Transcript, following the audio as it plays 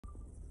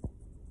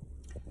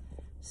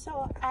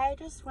So I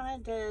just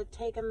wanted to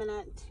take a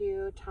minute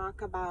to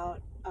talk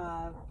about,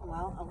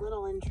 well, a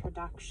little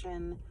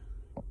introduction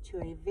to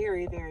a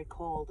very, very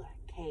cold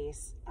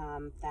case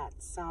that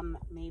some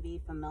may be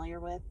familiar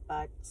with,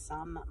 but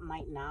some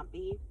might not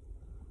be.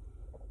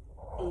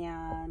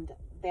 And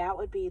that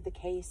would be the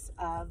case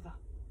of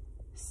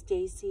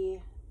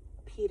Stacy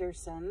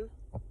Peterson,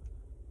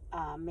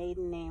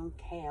 maiden name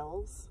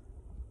Cales.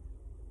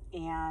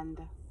 And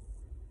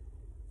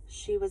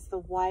she was the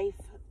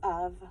wife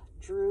of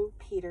Drew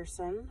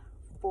Peterson,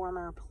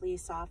 former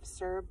police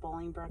officer,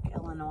 Bolingbrook,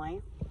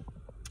 Illinois.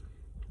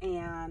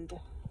 And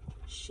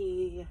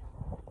she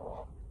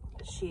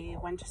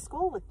went to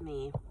school with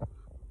me.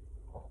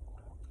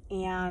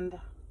 And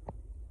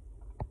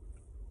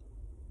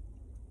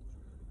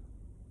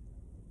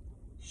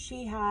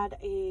she had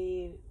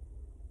a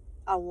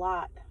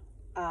lot,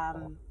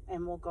 and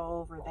we'll go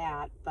over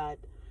that, but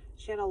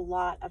she had a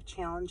lot of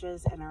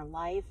challenges in her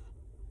life.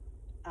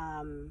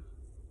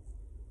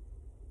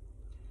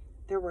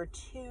 There were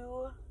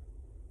 2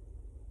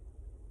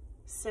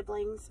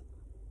 siblings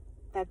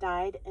that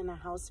died in a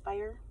house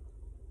fire.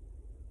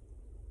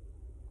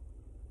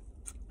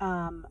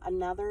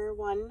 Another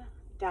one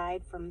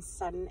died from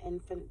sudden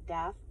infant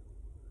death.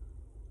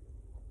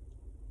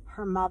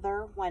 Her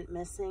mother went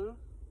missing.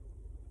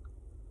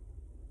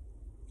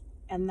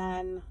 And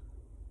then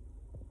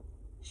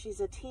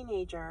she's a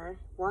teenager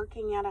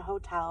working at a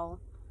hotel.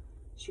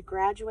 She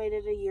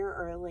graduated a year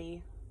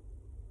early.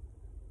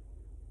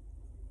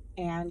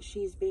 And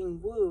she's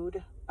being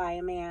wooed by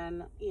a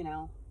man,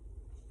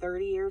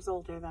 30 years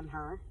older than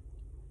her,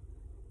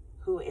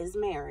 who is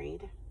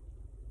married.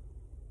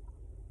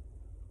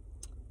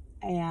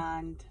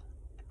 And,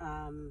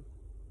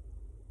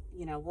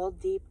 we'll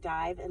deep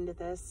dive into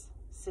this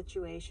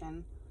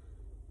situation.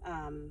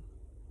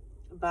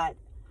 But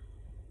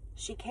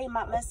she came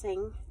up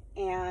missing,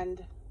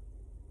 and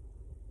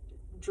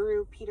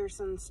Drew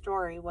Peterson's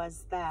story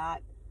was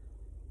that,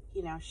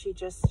 she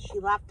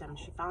left him.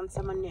 She found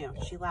someone new.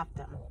 She left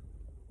him.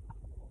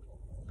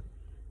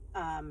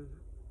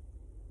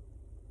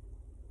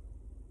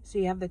 So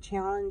you have the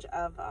challenge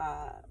of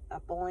a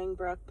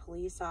Bolingbrook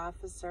police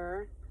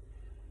officer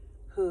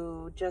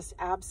who just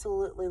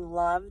absolutely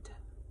loved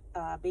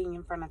being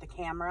in front of the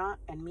camera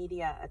and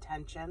media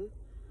attention.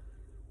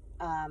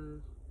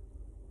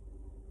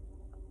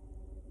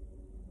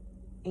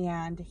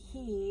 And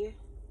he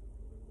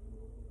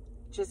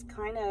just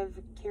kind of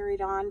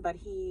carried on, but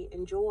he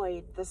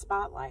enjoyed the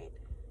spotlight.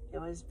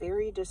 It was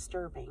very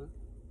disturbing.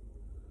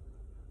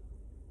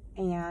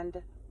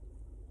 And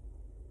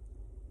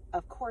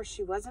of course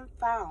she wasn't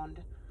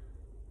found,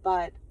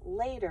 but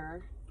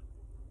later,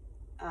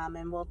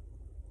 and we'll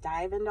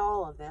dive into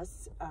all of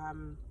this,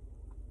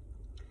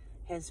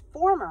 his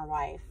former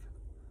wife,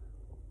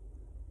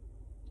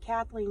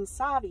 Kathleen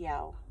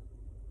Savio,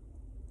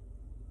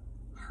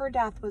 her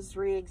death was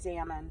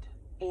re-examined,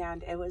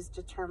 and it was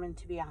determined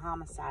to be a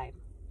homicide.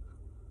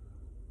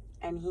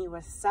 And he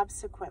was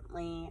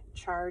subsequently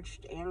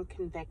charged and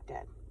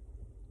convicted.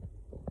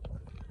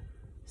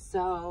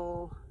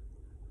 So,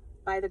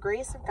 by the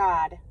grace of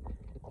God,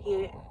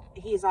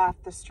 he's off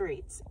the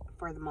streets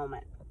for the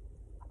moment.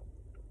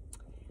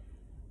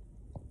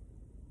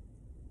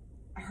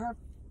 Her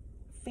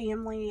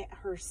family,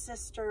 her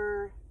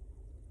sister,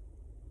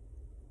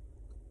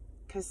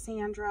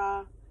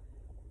 Cassandra,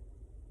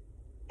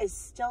 is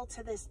still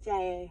to this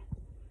day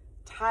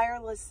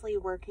tirelessly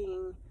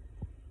working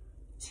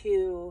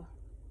to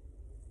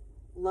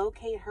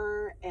locate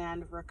her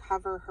and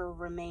recover her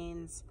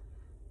remains.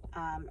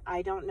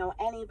 I don't know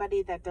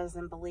anybody that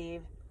doesn't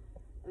believe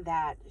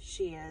that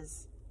she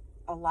is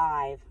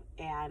alive,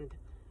 and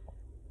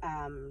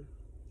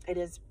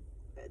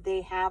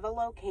they have a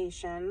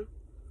location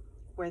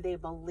where they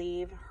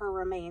believe her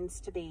remains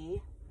to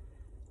be.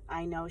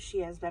 I know she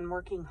has been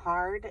working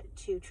hard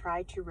to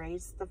try to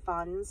raise the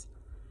funds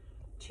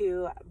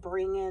to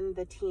bring in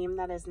the team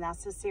that is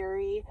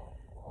necessary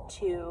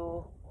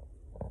to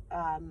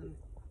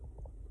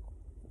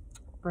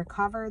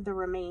recover the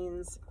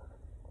remains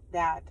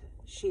that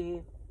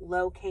she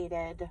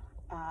located.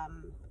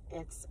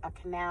 It's a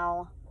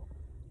canal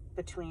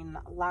between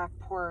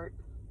Lockport,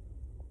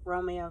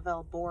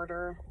 Romeoville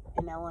border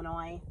in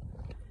Illinois,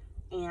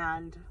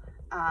 and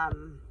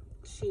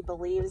she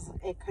believes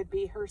it could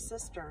be her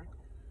sister.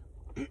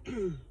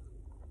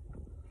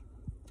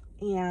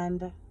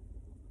 And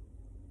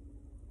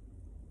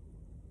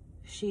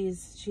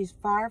she's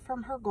far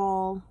from her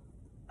goal,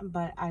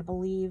 but I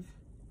believe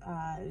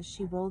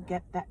she will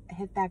hit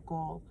that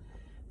goal.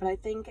 But I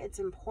think it's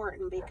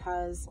important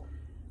because,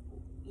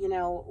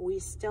 we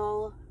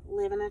still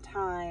live in a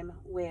time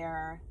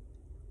where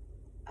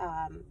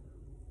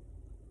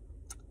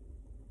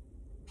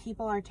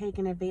people are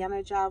taken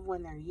advantage of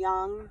when they're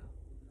young,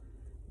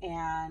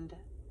 and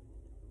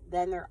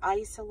then they're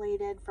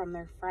isolated from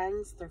their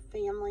friends, their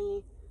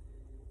family,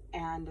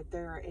 and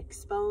they're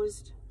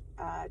exposed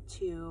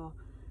to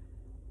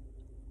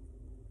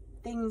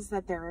things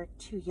that they're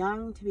too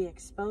young to be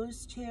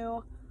exposed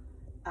to.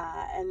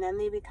 and then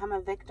they become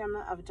a victim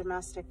of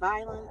domestic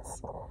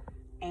violence,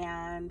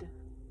 and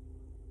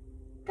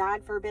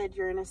God forbid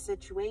you're in a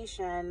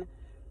situation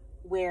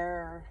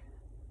where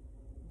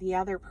the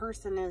other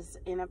person is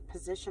in a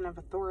position of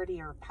authority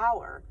or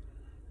power,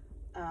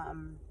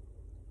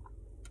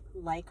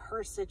 like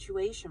her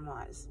situation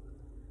was.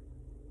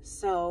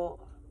 So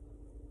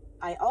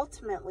I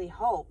ultimately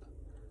hope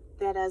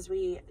that as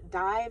we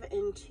dive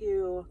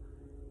into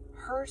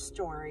her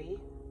story,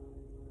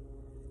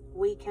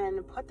 we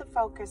can put the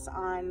focus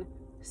on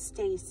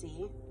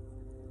Stacy,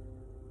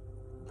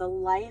 the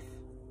life,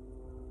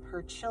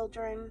 her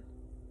children,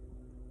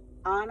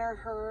 honor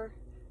her,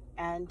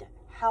 and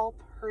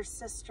help her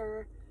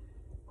sister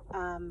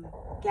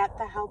get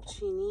the help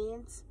she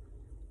needs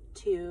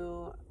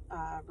to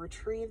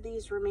retrieve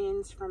these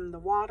remains from the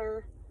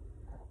water,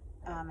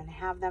 and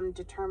have them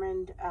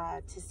determined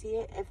to see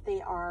if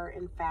they are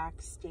in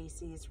fact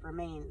Stacy's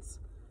remains.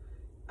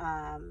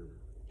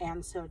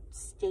 And so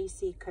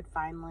Stacy could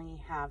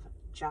finally have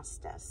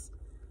justice.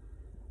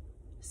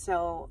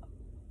 So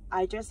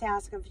I just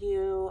ask of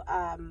you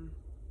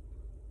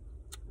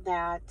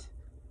that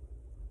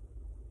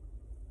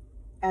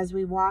as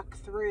we walk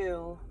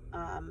through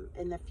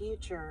in the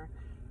future,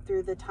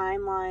 through the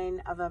timeline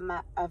of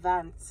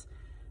events,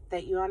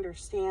 that you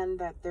understand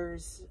that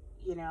there's,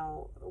 you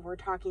know, we're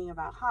talking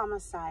about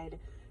homicide,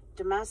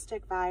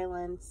 domestic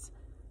violence,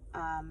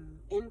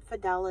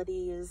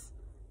 infidelities,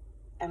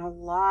 and a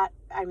lot,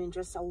 I mean,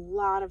 just a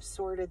lot of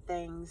sordid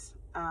things,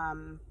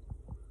 that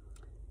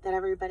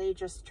everybody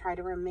just try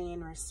to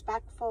remain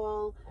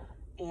respectful.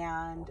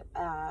 And,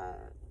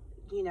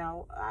 you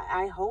know,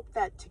 I hope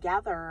that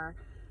together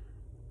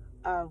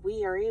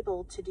we are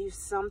able to do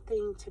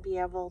something to be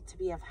able to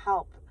be of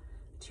help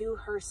to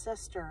her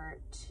sister,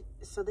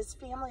 so this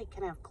family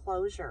can have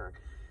closure.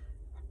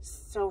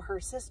 So her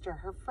sister,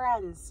 her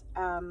friends,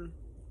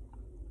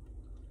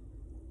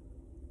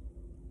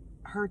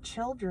 her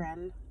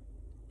children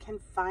can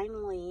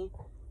finally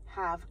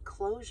have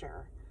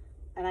closure.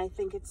 And I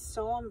think it's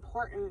so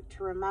important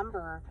to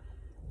remember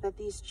that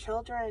these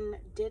children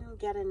didn't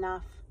get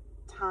enough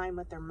time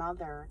with their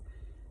mother,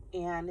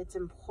 and it's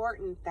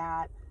important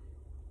that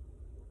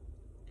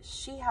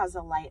she has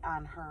a light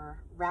on her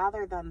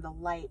rather than the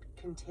light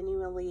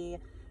continually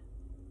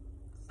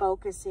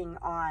focusing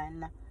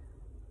on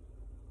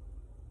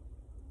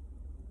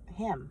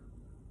him,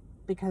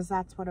 because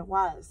that's what it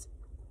was.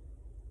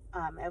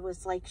 It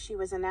was like she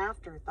was an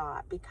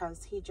afterthought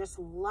because he just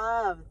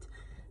loved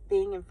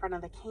being in front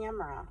of the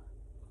camera.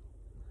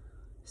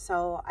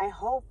 So I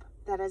hope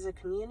that as a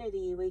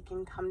community we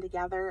can come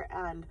together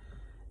and,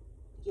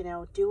 you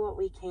know, do what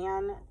we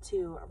can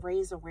to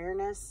raise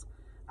awareness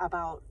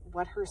about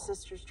what her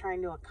sister's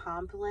trying to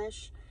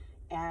accomplish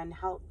and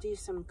help do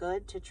some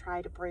good to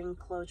try to bring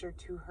closure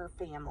to her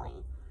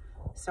family.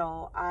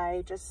 So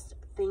I just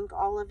thank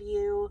all of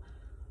you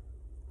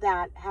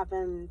that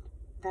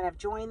have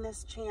joined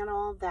this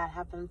channel, that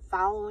have been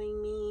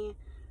following me.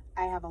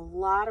 I have a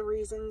lot of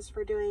reasons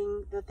for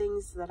doing the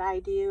things that I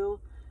do,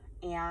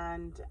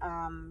 and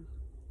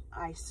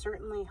I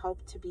certainly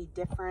hope to be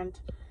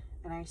different,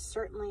 and I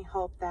certainly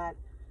hope that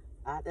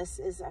this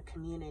is a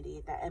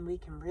community and we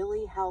can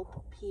really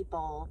help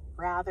people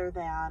rather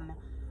than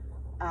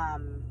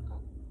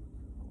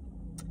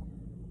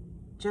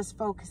just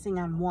focusing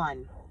on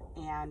one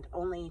and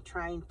only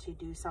trying to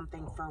do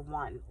something for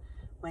one,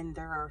 when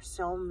there are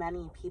so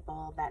many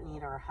people that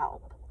need our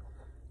help.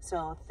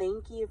 So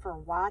thank you for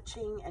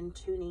watching and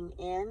tuning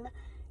in,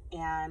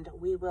 and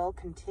we will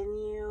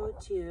continue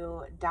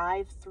to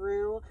dive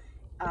through.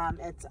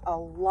 It's a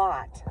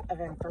lot of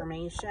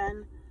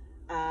information,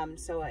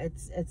 so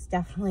it's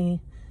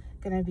definitely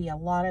going to be a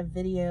lot of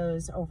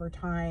videos over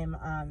time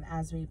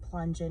as we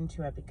plunge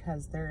into it,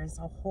 because there is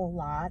a whole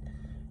lot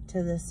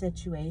to this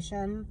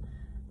situation.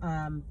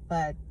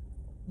 But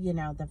you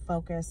know, the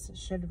focus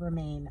should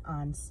remain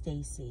on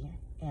Stacy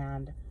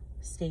and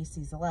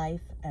Stacy's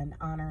life and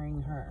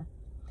honoring her.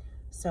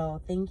 So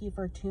thank you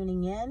for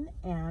tuning in,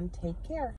 and take care.